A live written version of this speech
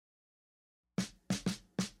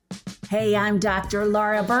Hey, I'm Dr.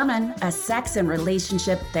 Laura Berman, a sex and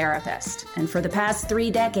relationship therapist. And for the past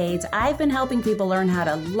 3 decades, I've been helping people learn how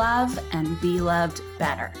to love and be loved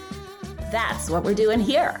better. That's what we're doing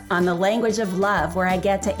here on The Language of Love, where I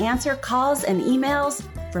get to answer calls and emails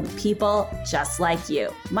from people just like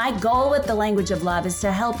you. My goal with The Language of Love is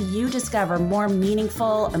to help you discover more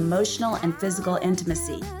meaningful emotional and physical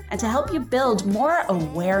intimacy, and to help you build more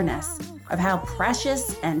awareness of how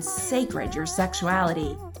precious and sacred your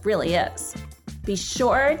sexuality really is. Be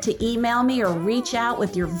sure to email me or reach out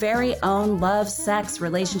with your very own love, sex,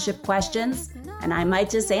 relationship questions, and I might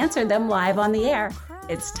just answer them live on the air.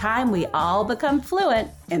 It's time we all become fluent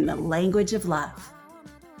in the language of love.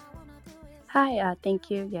 Hi, thank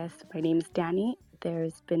you. Yes, my name is Danny.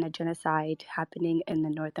 There's been a genocide happening in the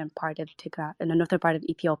northern part of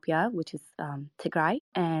Ethiopia, which is Tigray,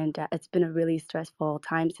 and it's been a really stressful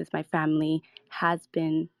time since my family has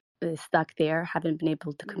been stuck there. Haven't been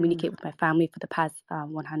able to communicate with my family for the past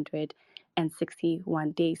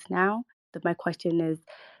 161 days now. But my question is,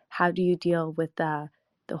 how do you deal with the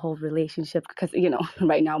whole relationship? Because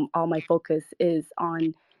right now all my focus is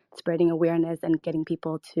on spreading awareness and getting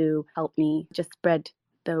people to help me just spread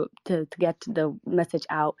to get the message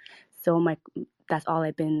out. So that's all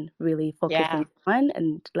I've been really focusing on,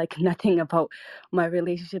 and like nothing about my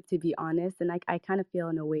relationship, to be honest. And I kind of feel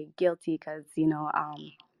in a way guilty because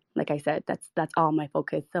like I said, that's all my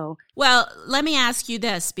focus. So, well, let me ask you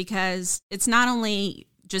this, because it's not only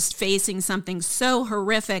just facing something so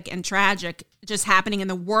horrific and tragic just happening in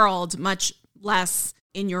the world, much less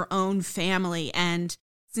in your own family. And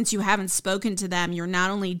since you haven't spoken to them, you're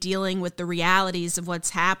not only dealing with the realities of what's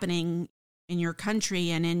happening in your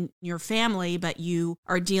country and in your family, but you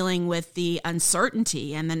are dealing with the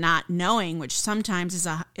uncertainty and the not knowing, which sometimes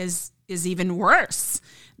is even worse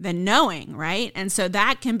than knowing, right? And so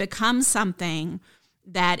that can become something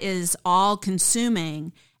that is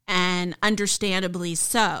all-consuming, and understandably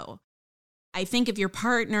so. I think if your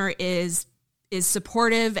partner is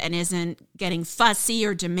supportive and isn't getting fussy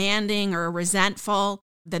or demanding or resentful,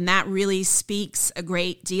 then that really speaks a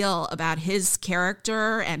great deal about his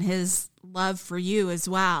character and his love for you as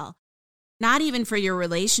well. Not even for your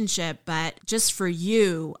relationship, but just for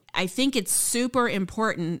you. I think it's super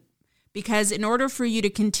important, because in order for you to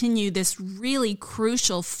continue this really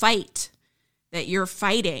crucial fight that you're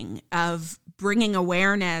fighting of bringing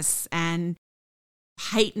awareness and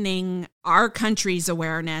heightening our country's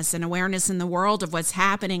awareness and awareness in the world of what's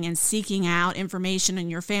happening and seeking out information in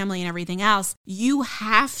your family and everything else, you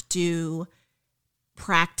have to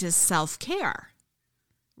practice self-care,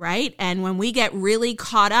 right? And when we get really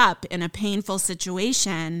caught up in a painful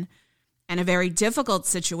situation and a very difficult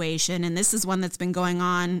situation, and this is one that's been going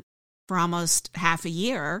on for almost half a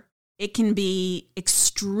year, it can be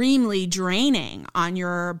extremely draining on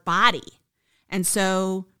your body. And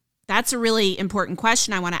so that's a really important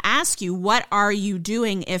question I want to ask you. What are you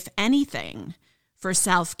doing, if anything, for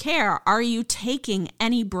self-care? Are you taking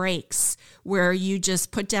any breaks where you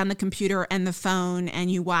just put down the computer and the phone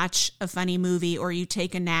and you watch a funny movie, or you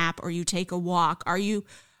take a nap, or you take a walk? Are you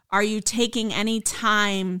taking any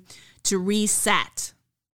time to reset?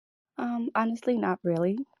 Honestly, not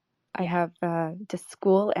really. I have just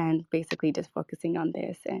school and basically just focusing on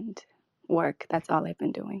this and work. That's all I've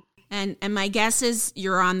been doing. And my guess is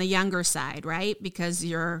you're on the younger side, right? Because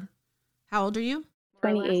how old are you?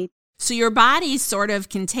 28. So your body sort of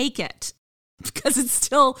can take it because it's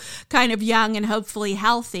still kind of young and hopefully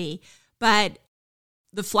healthy. But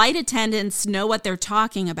the flight attendants know what they're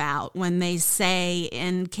talking about when they say,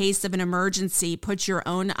 in case of an emergency, put your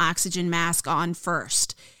own oxygen mask on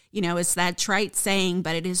first. It's that trite saying,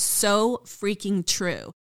 but it is so freaking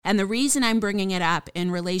true. And the reason I'm bringing it up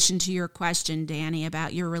in relation to your question, Danny,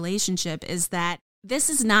 about your relationship is that this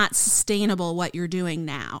is not sustainable, what you're doing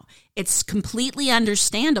now. It's completely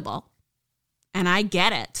understandable, and I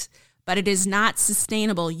get it, but it is not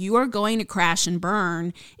sustainable. You are going to crash and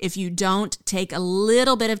burn if you don't take a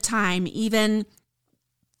little bit of time, even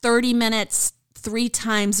 30 minutes, 3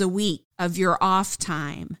 times a week of your off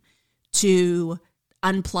time, to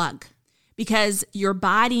unplug. Because your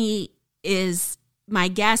body is, my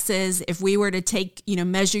guess is, if we were to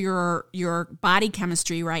measure your body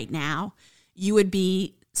chemistry right now, you would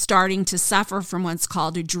be starting to suffer from what's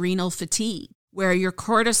called adrenal fatigue, where your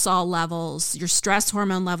cortisol levels, your stress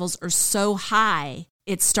hormone levels are so high,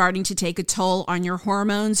 it's starting to take a toll on your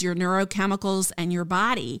hormones, your neurochemicals, and your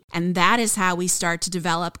body. And that is how we start to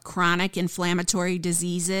develop chronic inflammatory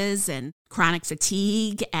diseases and chronic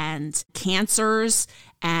fatigue and cancers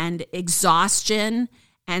and exhaustion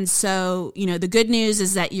And so, the good news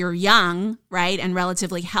is that you're young, right, and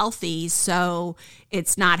relatively healthy. So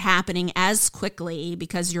it's not happening as quickly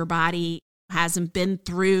because your body hasn't been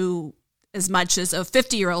through as much as a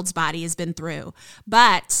 50-year-old's body has been through.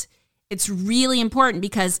 But it's really important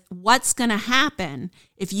because what's going to happen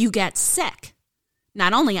if you get sick?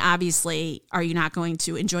 Not only, obviously, are you not going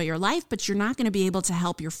to enjoy your life, but you're not going to be able to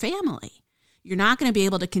help your family. You're not going to be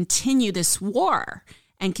able to continue this war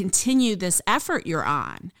and continue this effort you're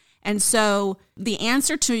on. And so the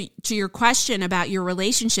answer to your question about your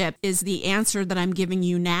relationship is the answer that I'm giving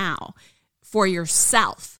you now for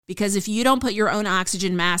yourself. Because if you don't put your own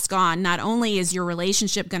oxygen mask on, not only is your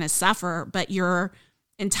relationship going to suffer, but your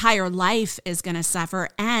entire life is going to suffer,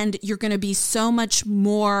 and you're going to be so much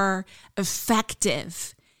more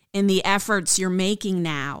effective in the efforts you're making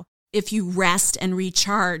now if you rest and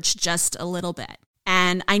recharge just a little bit.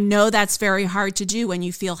 And I know that's very hard to do when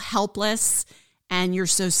you feel helpless and you're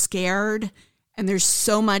so scared and there's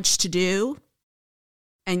so much to do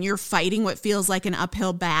and you're fighting what feels like an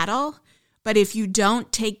uphill battle. But if you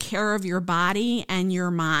don't take care of your body and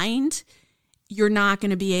your mind, you're not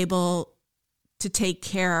going to be able to take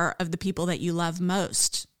care of the people that you love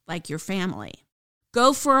most, like your family.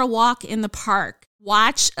 Go for a walk in the park.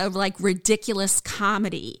 Watch a ridiculous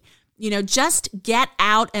comedy. Just get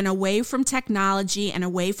out and away from technology and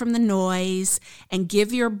away from the noise and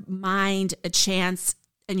give your mind a chance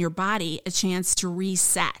and your body a chance to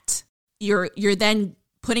reset. You're then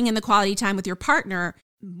putting in the quality time with your partner.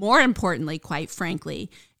 More importantly, quite frankly,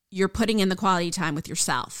 you're putting in the quality time with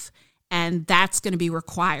yourself. And that's going to be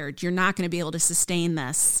required. You're not going to be able to sustain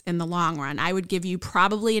this in the long run. I would give you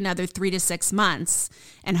probably another 3 to 6 months,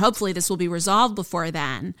 and hopefully this will be resolved before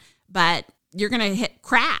then, but you're going to hit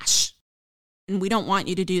crash. And we don't want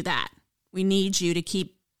you to do that. We need you to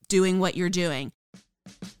keep doing what you're doing.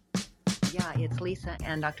 Yeah, it's Lisa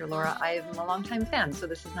and Dr. Laura. I'm a longtime fan, so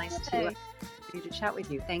this is nice to chat with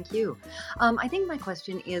you. Thank you. I think my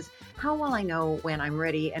question is, how will I know when I'm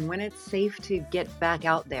ready and when it's safe to get back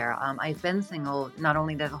out there? I've been single not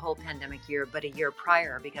only the whole pandemic year, but a year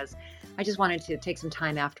prior, because I just wanted to take some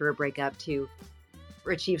time after a breakup to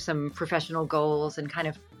achieve some professional goals and kind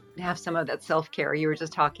of have some of that self-care you were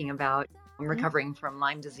just talking about. I'm recovering from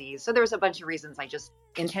Lyme disease. So there's a bunch of reasons I just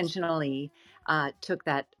intentionally took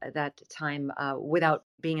that time without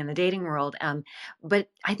being in the dating world. But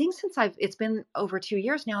I think since it's been over 2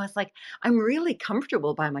 years now, it's like I'm really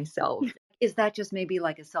comfortable by myself. Is that just maybe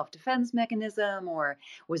like a self-defense mechanism, or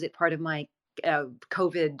was it part of my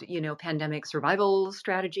COVID, pandemic survival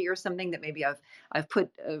strategy or something that maybe I've put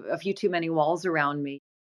a few too many walls around me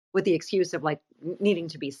with the excuse of needing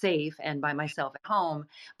to be safe and by myself at home.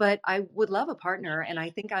 But I would love a partner. And I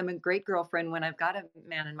think I'm a great girlfriend when I've got a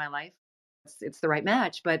man in my life. It's the right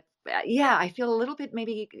match. But yeah, I feel a little bit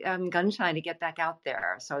maybe gun shy to get back out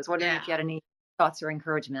there. So I was wondering if you had any thoughts or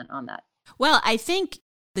encouragement on that. Well, I think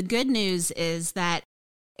the good news is that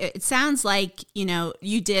it sounds like,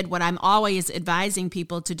 you did what I'm always advising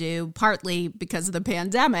people to do, partly because of the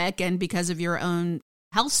pandemic and because of your own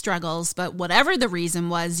health struggles, but whatever the reason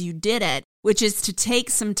was, you did it, which is to take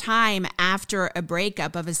some time after a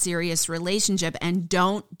breakup of a serious relationship and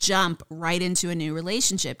don't jump right into a new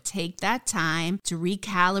relationship. Take that time to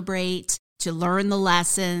recalibrate, to learn the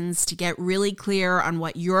lessons, to get really clear on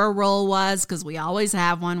what your role was, because we always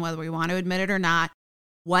have one, whether we want to admit it or not,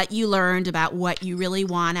 what you learned about what you really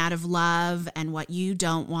want out of love and what you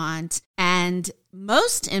don't want. And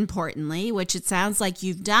most importantly, which it sounds like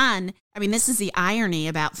you've done, this is the irony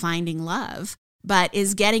about finding love, but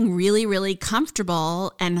is getting really, really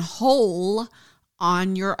comfortable and whole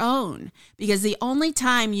on your own. Because the only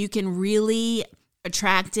time you can really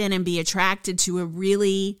attract in and be attracted to a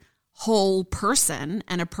really whole person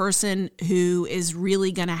and a person who is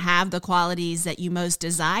really going to have the qualities that you most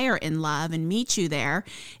desire in love and meet you there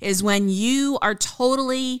is when you are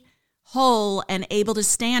totally whole and able to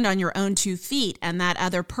stand on your own 2 feet. And that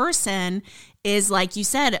other person is, like you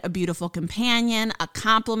said, a beautiful companion, a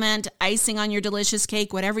compliment, icing on your delicious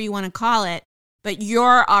cake, whatever you want to call it. But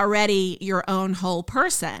you're already your own whole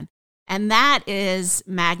person. And that is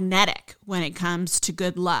magnetic when it comes to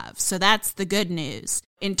good love. So that's the good news.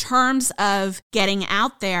 In terms of getting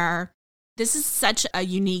out there, this is such a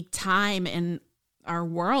unique time in our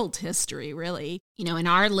world history, really. In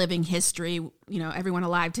our living history, everyone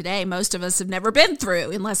alive today, most of us have never been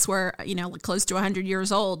through, unless we're, close to 100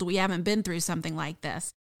 years old. We haven't been through something like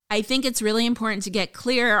this. I think it's really important to get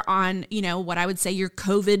clear on, what I would say your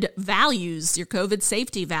COVID values, your COVID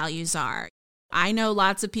safety values are. I know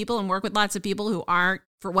lots of people and work with lots of people who aren't,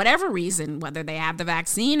 for whatever reason, whether they have the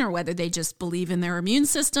vaccine or whether they just believe in their immune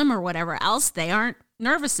system or whatever else, they aren't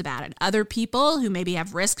nervous about it. Other people who maybe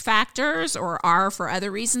have risk factors or are for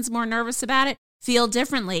other reasons more nervous about it feel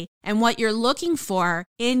differently. And what you're looking for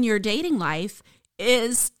in your dating life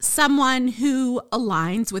is someone who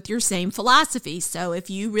aligns with your same philosophy. So if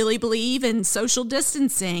you really believe in social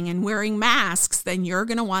distancing and wearing masks, then you're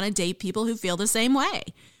going to want to date people who feel the same way.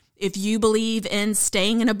 If you believe in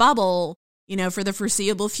staying in a bubble, for the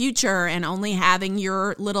foreseeable future and only having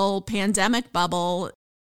your little pandemic bubble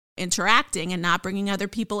interacting and not bringing other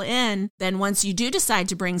people in, then once you do decide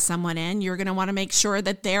to bring someone in, you're going to want to make sure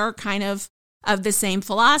that they're kind of the same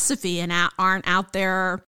philosophy and aren't out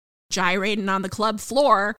there gyrating on the club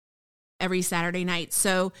floor every Saturday night.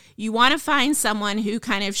 So you want to find someone who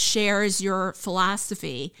kind of shares your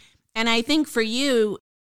philosophy. And I think for you,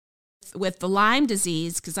 with the Lyme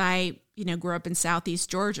disease, because I grew up in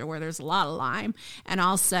Southeast Georgia where there's a lot of Lyme, and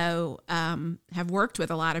also have worked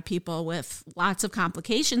with a lot of people with lots of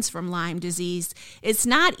complications from Lyme disease. It's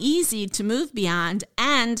not easy to move beyond,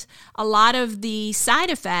 and a lot of the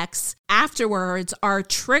side effects afterwards are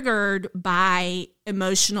triggered by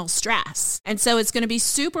emotional stress. And so it's going to be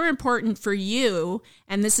super important for you,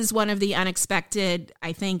 and this is one of the unexpected,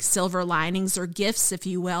 I think, silver linings or gifts, if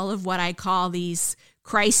you will, of what I call these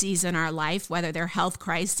crises in our life, whether they're health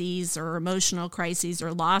crises or emotional crises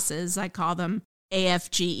or losses. I call them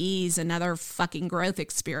AFGEs, another fucking growth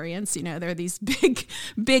experience. They're these big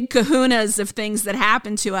kahunas of things that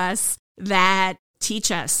happen to us that teach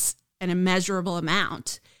us an immeasurable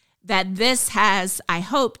amount. That this has, I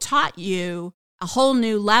hope, taught you a whole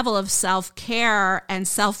new level of self-care and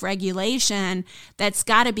self-regulation that's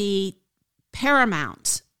got to be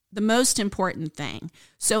paramount, the most important thing.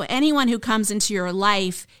 So anyone who comes into your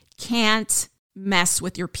life can't mess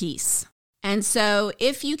with your peace. And so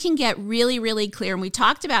if you can get really, really clear, and we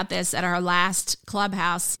talked about this at our last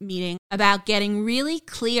Clubhouse meeting, about getting really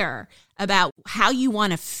clear about how you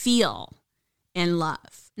want to feel in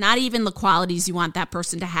love. Not even the qualities you want that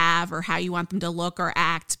person to have or how you want them to look or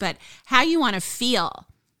act, but how you want to feel.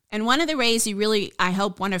 And one of the ways you really, I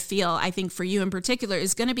hope, want to feel, I think for you in particular,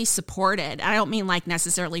 is going to be supported. I don't mean like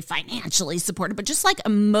necessarily financially supported, but just like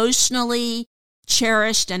emotionally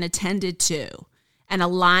cherished and attended to and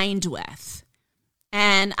aligned with.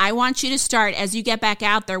 And I want you to start, as you get back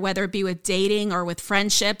out there, whether it be with dating or with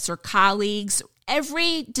friendships or colleagues,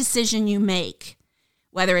 every decision you make,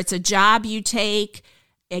 whether it's a job you take,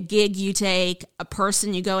 a gig you take, a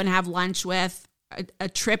person you go and have lunch with, a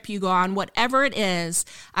trip you go on, whatever it is,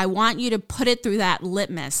 I want you to put it through that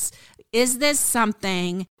litmus. Is this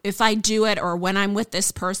something, if I do it or when I'm with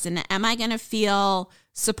this person, am I going to feel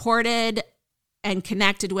supported and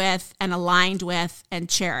connected with and aligned with and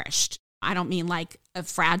cherished? I don't mean like a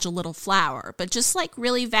fragile little flower, but just like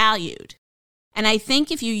really valued. And I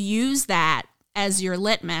think if you use that as your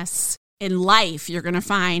litmus in life, you're going to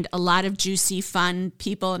find a lot of juicy, fun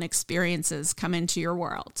people and experiences come into your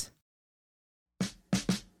world.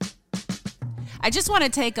 I just want to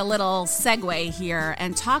take a little segue here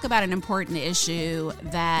and talk about an important issue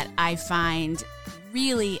that I find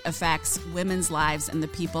really affects women's lives and the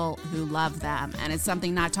people who love them. And it's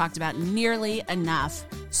something not talked about nearly enough.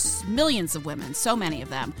 Millions of women, so many of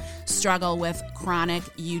them, struggle with chronic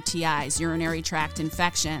UTIs, urinary tract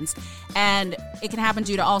infections. And it can happen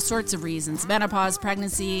due to all sorts of reasons: menopause,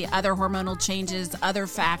 pregnancy, other hormonal changes, other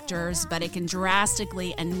factors, but it can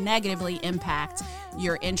drastically and negatively impact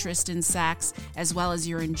your interest in sex as well as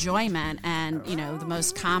your enjoyment. And, the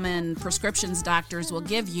most common prescriptions doctors will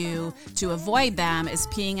give you to avoid them is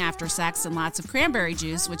peeing after sex and lots of cranberry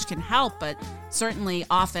juice, which can help, but certainly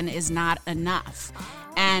often is not enough.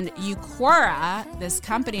 And Eucora, this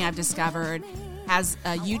company I've discovered, has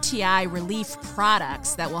UTI relief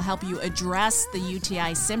products that will help you address the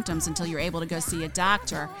UTI symptoms until you're able to go see a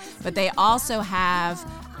doctor. But they also have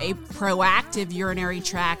a proactive urinary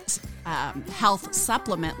tract health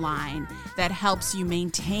supplement line that helps you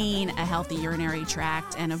maintain a healthy urinary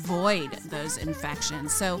tract and avoid those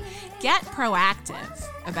infections. So get proactive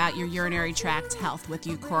about your urinary tract health with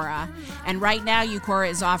Eucora. And right now, Eucora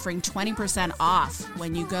is offering 20% off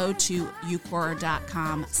when you go to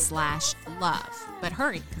eucora.com/love. But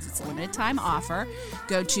hurry, because it's a limited time offer.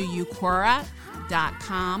 Go to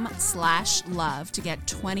eucora.com/love to get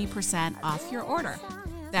 20% off your order.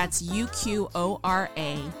 That's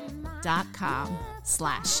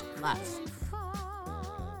UQORA.com/love.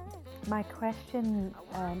 My question,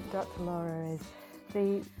 Dr. Laura, is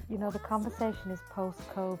the conversation is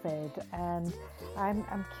post-COVID, and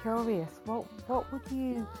I'm curious, what would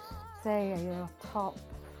you say are your top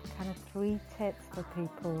kind of 3 tips for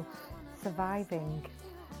people thriving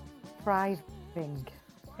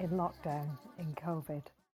in lockdown in COVID?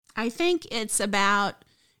 I think it's about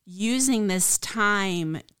using this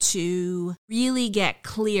time to really get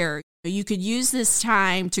clear. You could use this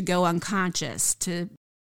time to go unconscious, to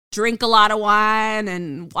drink a lot of wine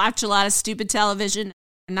and watch a lot of stupid television.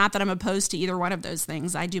 Not that I'm opposed to either one of those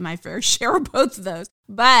things. I do my fair share of both of those.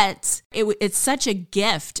 But it's such a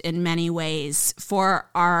gift in many ways for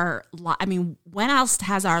when else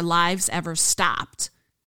has our lives ever stopped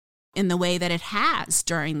in the way that it has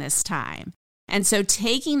during this time? And so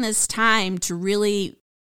taking this time to really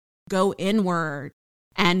go inward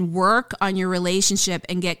and work on your relationship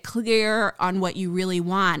and get clear on what you really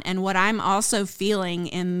want. And what I'm also feeling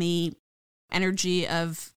in the energy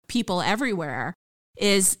of people everywhere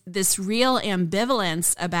is this real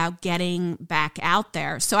ambivalence about getting back out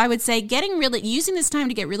there. So I would say using this time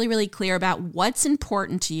to get really, really clear about what's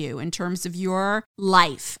important to you in terms of your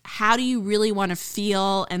life. How do you really want to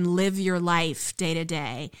feel and live your life day to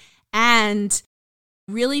day? And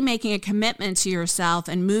really making a commitment to yourself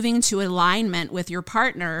and moving to alignment with your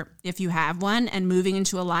partner if you have one, and moving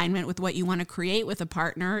into alignment with what you want to create with a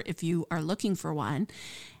partner if you are looking for one,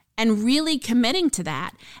 and really committing to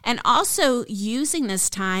that. And also using this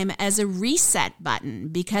time as a reset button,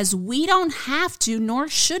 because we don't have to, nor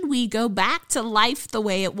should we, go back to life the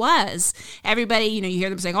way it was. Everybody, you hear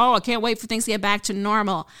them saying, oh, I can't wait for things to get back to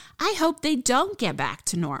normal. I hope they don't get back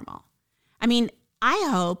to normal. I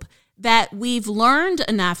hope that we've learned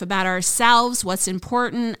enough about ourselves, what's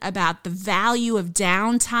important, about the value of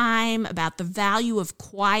downtime, about the value of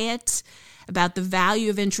quiet, about the value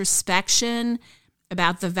of introspection,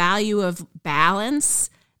 about the value of balance,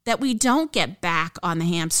 that we don't get back on the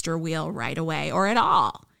hamster wheel right away or at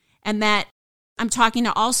all. And that I'm talking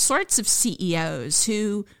to all sorts of CEOs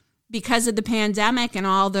who, because of the pandemic and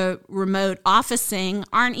all the remote officing,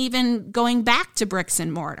 aren't even going back to bricks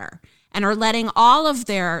and mortar, and are letting all of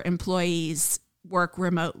their employees work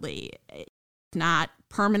remotely, not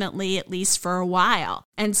permanently, at least for a while.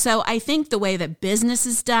 And so I think the way that business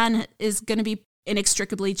is done is going to be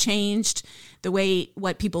inextricably changed. The way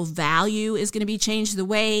what people value is going to be changed. The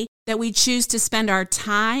way that we choose to spend our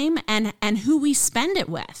time and who we spend it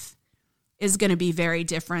with is going to be very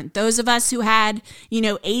different. Those of us who had,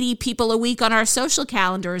 80 people a week on our social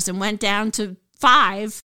calendars and went down to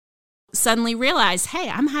 5 suddenly realize, hey,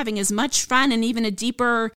 I'm having as much fun and even a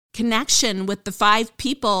deeper connection with the 5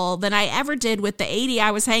 people than I ever did with the 80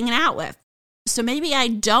 I was hanging out with. So maybe I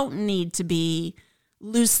don't need to be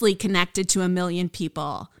loosely connected to 1 million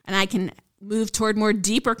people, and I can move toward more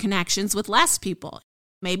deeper connections with less people.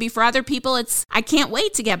 Maybe for other people, I can't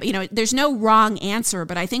wait to get, there's no wrong answer,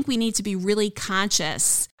 but I think we need to be really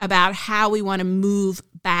conscious about how we want to move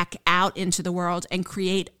back out into the world and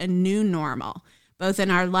create a new normal, both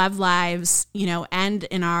in our love lives, and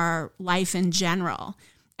in our life in general.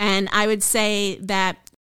 And I would say that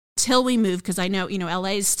till we move, because I know,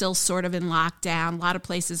 LA is still sort of in lockdown. A lot of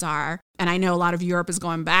places are. And I know a lot of Europe is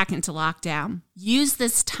going back into lockdown. Use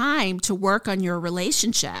this time to work on your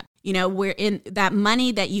relationship. We're in that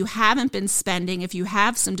money that you haven't been spending, if you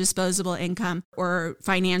have some disposable income or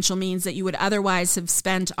financial means that you would otherwise have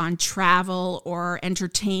spent on travel or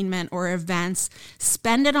entertainment or events,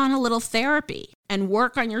 spend it on a little therapy and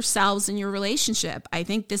work on yourselves and your relationship. I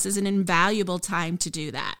think this is an invaluable time to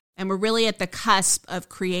do that. And we're really at the cusp of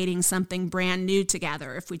creating something brand new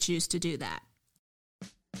together if we choose to do that.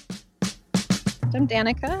 I'm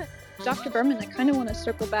Danica. Dr. Berman, I kind of want to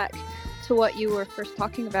circle back to what you were first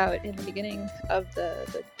talking about in the beginning of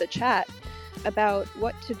the chat about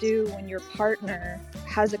what to do when your partner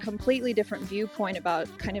has a completely different viewpoint about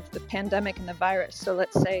kind of the pandemic and the virus. So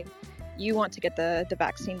let's say you want to get the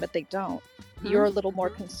vaccine, but they don't. You're a little more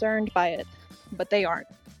concerned by it, but they aren't.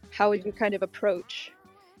 How would you kind of approach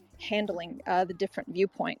handling the different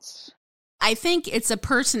viewpoints? I think it's a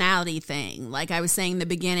personality thing. Like I was saying in the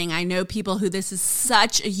beginning, I know people who this is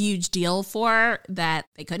such a huge deal for that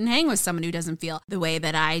they couldn't hang with someone who doesn't feel the way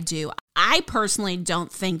that I do. I personally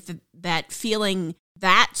don't think that feeling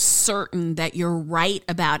that certain that you're right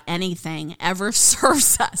about anything ever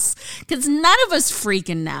serves us, because none of us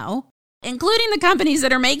freaking know, including the companies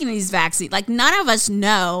that are making these vaccines. Like none of us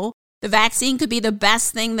know. The vaccine could be the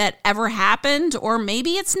best thing that ever happened, or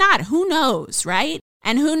maybe it's not. Who knows, right?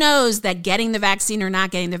 And who knows that getting the vaccine or not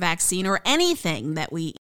getting the vaccine or anything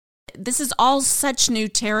this is all such new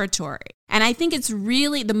territory. And I think it's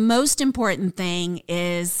really the most important thing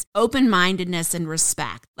is open-mindedness and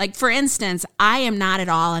respect. Like, for instance, I am not at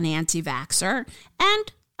all an anti-vaxxer,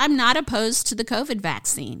 and I'm not opposed to the COVID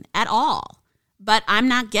vaccine at all. But I'm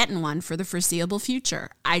not getting one for the foreseeable future.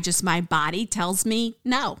 My body tells me,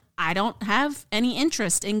 no, I don't have any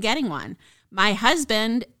interest in getting one. My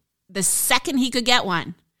husband, the second he could get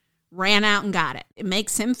one, ran out and got it. It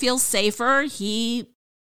makes him feel safer. He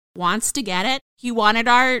wants to get it. He wanted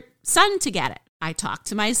our son to get it. I talked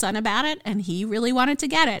to my son about it, and he really wanted to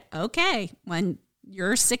get it. Okay, when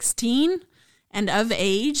you're 16 and of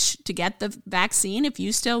age to get the vaccine, if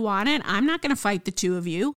you still want it, I'm not going to fight the two of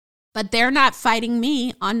you, but they're not fighting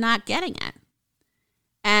me on not getting it.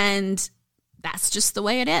 And that's just the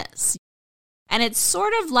way it is. And it's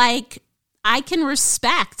sort of like I can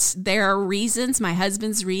respect their reasons, my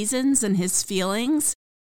husband's reasons and his feelings.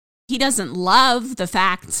 He doesn't love the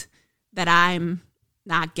fact that I'm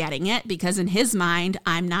not getting it because in his mind,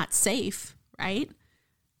 I'm not safe, right?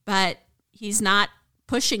 But he's not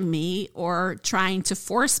pushing me or trying to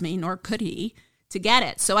force me, nor could he, to get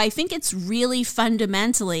it. So I think it's really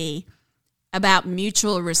fundamentally about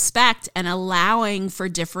mutual respect and allowing for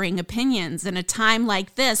differing opinions. In a time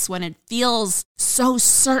like this, when it feels so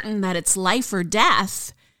certain that it's life or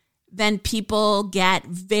death, then people get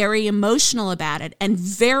very emotional about it and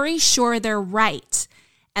very sure they're right.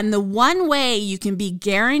 And the one way you can be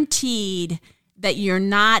guaranteed that you're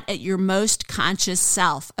not at your most conscious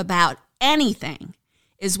self about anything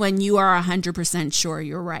is when you are 100% sure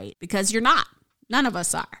you're right, because you're not. None of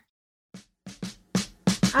us are.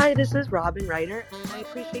 Hi, this is Robin Ryder. I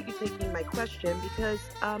appreciate you taking my question because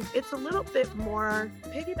it's a little bit more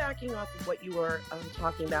piggybacking off of what you were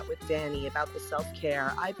talking about with Danny about the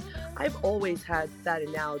self-care. I've always had that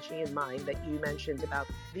analogy in mind that you mentioned about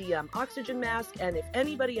the oxygen mask, and if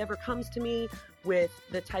anybody ever comes to me with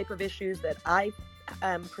the type of issues that I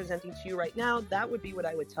am presenting to you right now, that would be what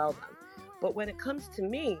I would tell them. But when it comes to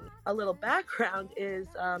me, a little background is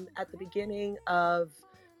at the beginning of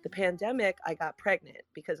the pandemic, I got pregnant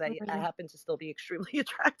because I happened to still be extremely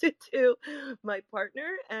attracted to my partner,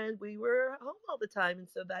 and we were home all the time. And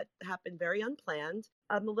so that happened very unplanned.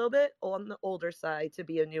 I'm a little bit on the older side to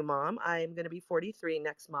be a new mom. I'm going to be 43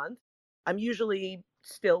 next month. I'm usually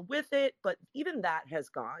still with it, but even that has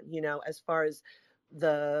gone, as far as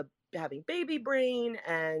the having baby brain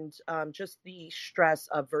and just the stress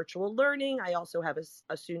of virtual learning. I also have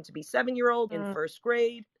a soon-to-be 7-year-old in first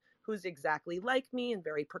grade who's exactly like me and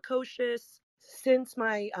very precocious. Since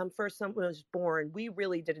my first son was born, we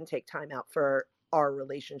really didn't take time out for our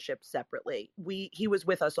relationship separately. He was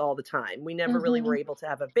with us all the time. We never really were able to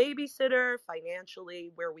have a babysitter.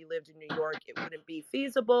 Financially, where we lived in New York, it wouldn't be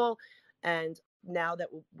feasible. And now that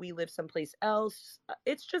we live someplace else,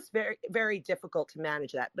 it's just very, very difficult to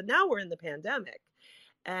manage that. But now we're in the pandemic,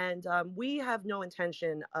 and we have no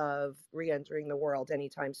intention of re-entering the world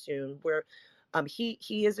anytime soon.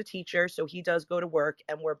 He is a teacher, so he does go to work,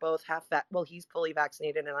 and we're both he's fully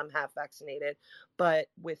vaccinated and I'm half vaccinated. But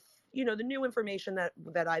with, the new information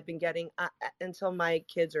that I've been getting, until my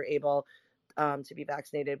kids are able to be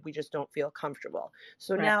vaccinated, we just don't feel comfortable.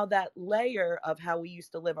 So now that layer of how we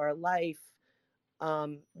used to live our life,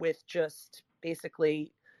 with just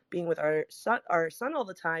basically being with our son all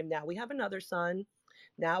the time, now we have another son.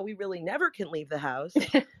 Now we really never can leave the house.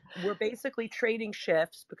 We're basically trading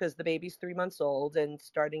shifts because the baby's 3 months old and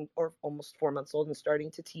or almost 4 months old and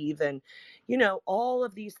starting to teeth, and, all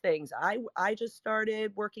of these things. I just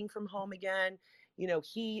started working from home again.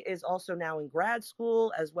 He is also now in grad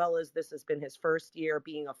school, as well as this has been his first year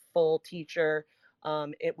being a full teacher,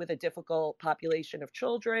 with a difficult population of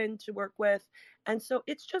children to work with. And so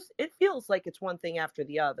it feels like it's one thing after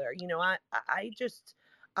the other.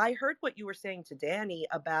 I heard what you were saying to Danny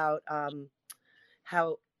about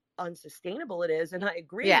how unsustainable it is, and I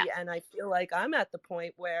agree. Yeah. And I feel like I'm at the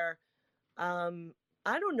point where I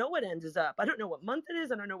don't know what end is up. I don't know what month it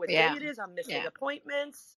is. I don't know what day it is. I'm missing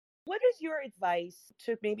appointments. What is your advice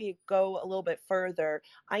to maybe go a little bit further?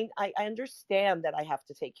 I understand that I have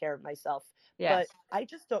to take care of myself, but I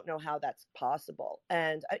just don't know how that's possible.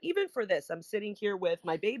 And even for this, I'm sitting here with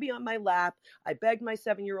my baby on my lap. I begged my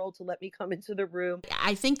 7-year-old to let me come into the room.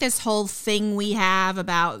 I think this whole thing we have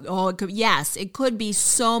about, it could be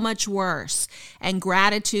so much worse. And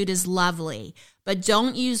gratitude is lovely, but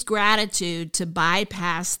don't use gratitude to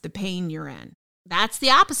bypass the pain you're in. That's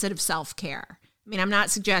the opposite of self-care. I mean, I'm not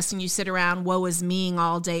suggesting you sit around woe is meing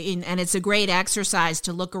all day, and it's a great exercise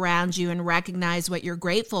to look around you and recognize what you're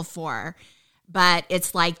grateful for. But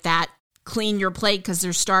it's like that clean your plate because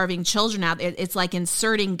there's starving children out there. It's like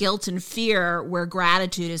inserting guilt and fear where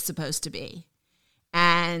gratitude is supposed to be.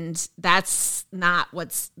 And that's not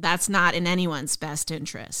in anyone's best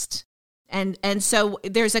interest. And so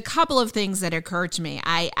there's a couple of things that occur to me.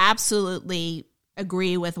 I absolutely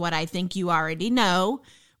agree with what I think you already know,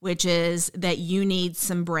 which is that you need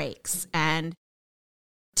some breaks. And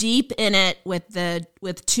deep in it with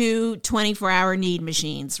two 24-hour need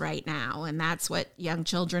machines right now. And that's what young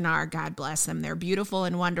children are. God bless them. They're beautiful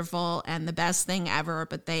and wonderful and the best thing ever,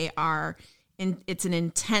 but it's an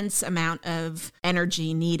intense amount of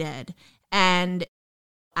energy needed. And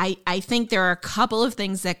I think there are a couple of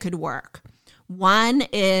things that could work. One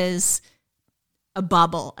is a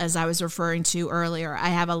bubble, as I was referring to earlier. I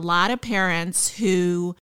have a lot of parents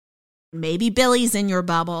who, maybe Billy's in your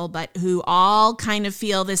bubble, but who all kind of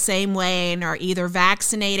feel the same way and are either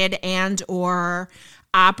vaccinated and or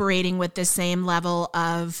operating with the same level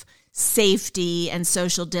of safety and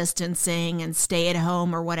social distancing and stay at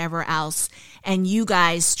home or whatever else. And you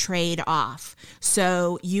guys trade off.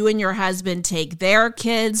 So you and your husband take their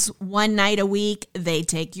kids one night a week. They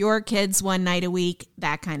take your kids one night a week,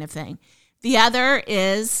 that kind of thing. The other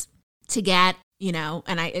is to get,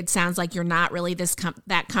 it sounds like you're not really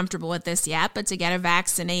that comfortable with this yet, but to get a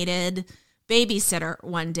vaccinated babysitter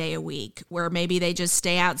one day a week, where maybe they just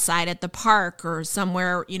stay outside at the park or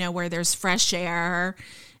somewhere, where there's fresh air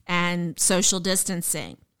and social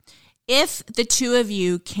distancing. If the two of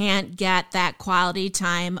you can't get that quality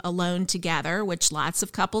time alone together, which lots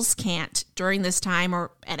of couples can't during this time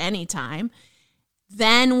or at any time,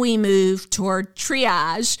 then we move toward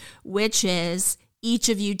triage, which is each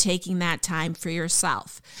of you taking that time for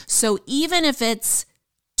yourself. So even if it's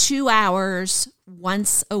 2 hours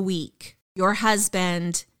once a week, your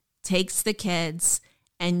husband takes the kids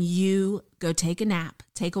and you go take a nap,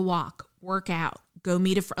 take a walk, work out, go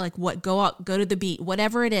meet go to the beach,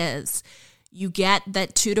 whatever it is, you get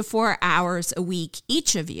that 2 to 4 hours a week,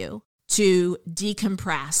 each of you, to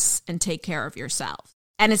decompress and take care of yourself.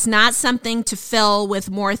 And it's not something to fill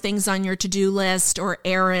with more things on your to-do list or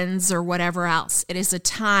errands or whatever else. It is a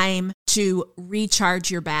time to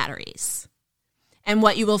recharge your batteries. And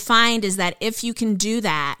what you will find is that if you can do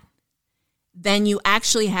that, then you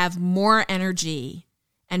actually have more energy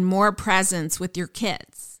and more presence with your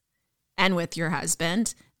kids and with your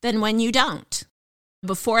husband than when you don't.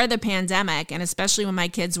 Before the pandemic, and especially when my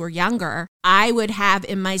kids were younger, I would have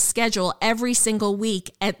in my schedule every single week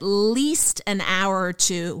at least an hour or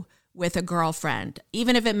two with a girlfriend,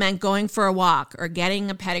 even if it meant going for a walk or getting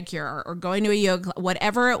a pedicure or going to a yoga,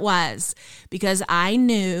 whatever it was, because I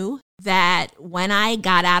knew that when I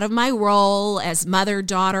got out of my role as mother,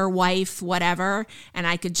 daughter, wife, whatever, and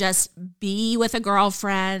I could just be with a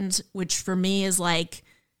girlfriend, which for me is like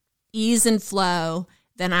ease and flow,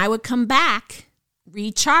 then I would come back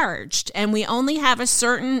recharged. And we only have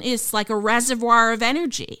it's like a reservoir of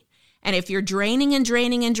energy. And if you're draining and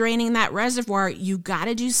draining and draining that reservoir, you got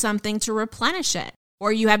to do something to replenish it,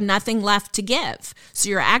 or you have nothing left to give. So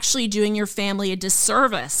you're actually doing your family a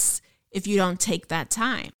disservice if you don't take that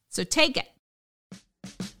time. So take it.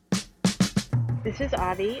 This is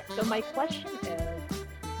Avi. So my question is,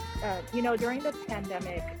 during the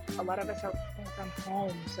pandemic, a lot of us are from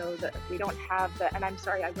home, so that we don't have and I'm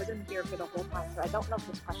sorry, I wasn't here for the whole time, so I don't know if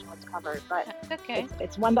this question was covered, but okay.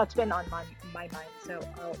 It's one that's been on my mind, so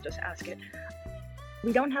I'll just ask it.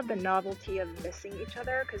 We don't have the novelty of missing each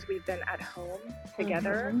other because we've been at home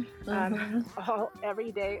together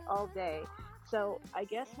every day, all day. So I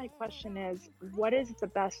guess my question is, what is the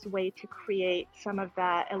best way to create some of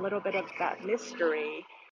that, a little bit of that mystery,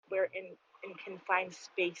 where in confined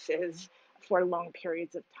spaces for long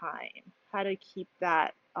periods of time? How to keep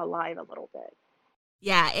that alive a little bit?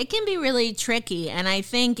 Yeah, it can be really tricky. And I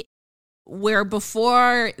think where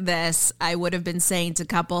before this, I would have been saying to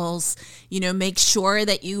couples, make sure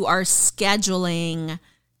that you are scheduling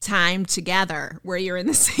time together where you're in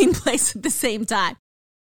the same place at the same time.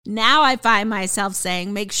 Now I find myself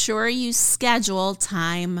saying, make sure you schedule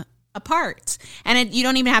time apart. And you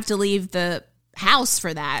don't even have to leave the house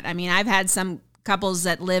for that. I mean, I've had some couples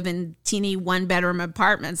that live in teeny 1-bedroom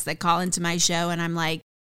apartments that call into my show, and I'm like,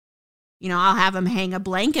 I'll have them hang a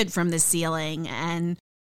blanket from the ceiling, and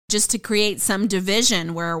just to create some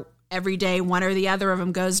division where every day one or the other of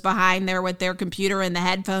them goes behind there with their computer and the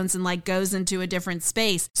headphones and goes into a different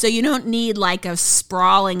space. So you don't need a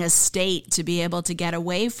sprawling estate to be able to get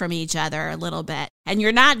away from each other a little bit. And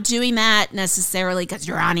you're not doing that necessarily because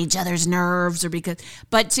you're on each other's nerves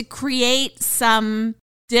but to create some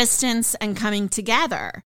distance and coming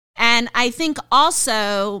together. And I think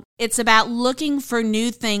also it's about looking for new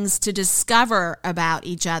things to discover about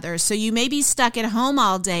each other. So you may be stuck at home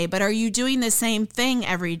all day, but are you doing the same thing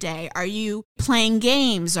every day? Are you playing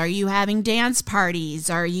games? Are you having dance parties?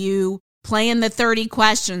 Are you playing the 30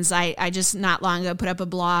 questions? I just not long ago put up a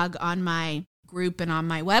blog on my group and on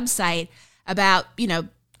my website about,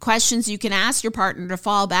 questions you can ask your partner to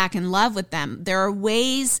fall back in love with them. There are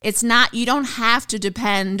ways, you don't have to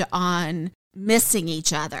depend on missing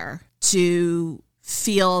each other to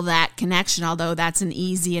feel that connection, although that's an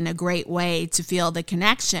easy and a great way to feel the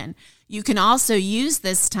connection. You can also use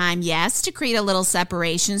this time, yes, to create a little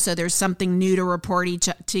separation so there's something new to report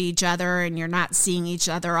to each other and you're not seeing each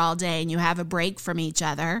other all day and you have a break from each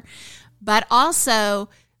other, but also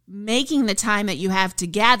making the time that you have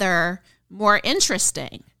together more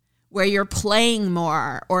interesting, where you're playing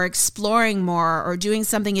more or exploring more or doing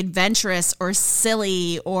something adventurous or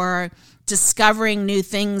silly or discovering new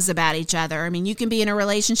things about each other. I mean, you can be in a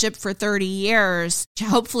relationship for 30 years,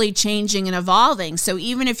 hopefully changing and evolving. So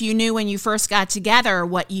even if you knew when you first got together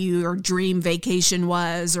what your dream vacation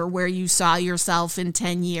was or where you saw yourself in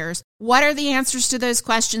 10 years, what are the answers to those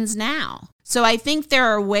questions now? So I think there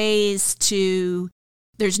are ways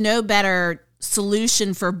there's no better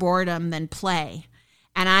solution for boredom than play.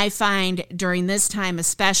 And I find during this time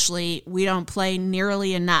especially, we don't play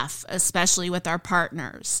nearly enough, especially with our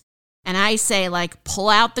partners. And I say, like, pull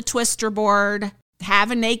out the twister board, have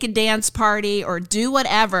a naked dance party, or do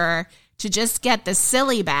whatever to just get the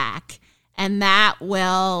silly back. And that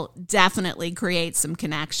will definitely create some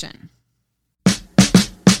connection.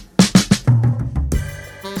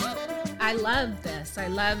 I love this. I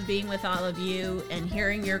love being with all of you and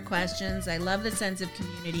hearing your questions. I love the sense of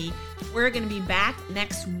community. We're going to be back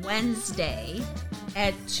next Wednesday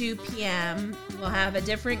at 2 p.m. We'll have a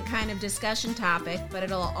different kind of discussion topic, but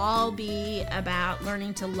it'll all be about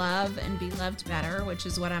learning to love and be loved better, which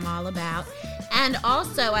is what I'm all about. And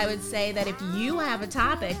also, I would say that if you have a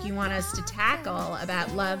topic you want us to tackle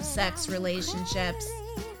about love, sex, relationships,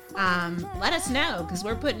 let us know, because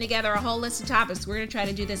we're putting together a whole list of topics. We're going to try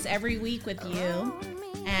to do this every week with you,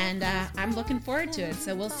 and I'm looking forward to it.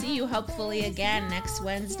 So we'll see you hopefully again next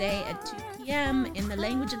Wednesday at 2 p.m. in the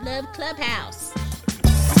Language of Love Clubhouse.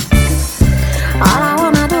 All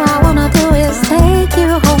I wanna do is take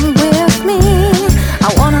you home with me.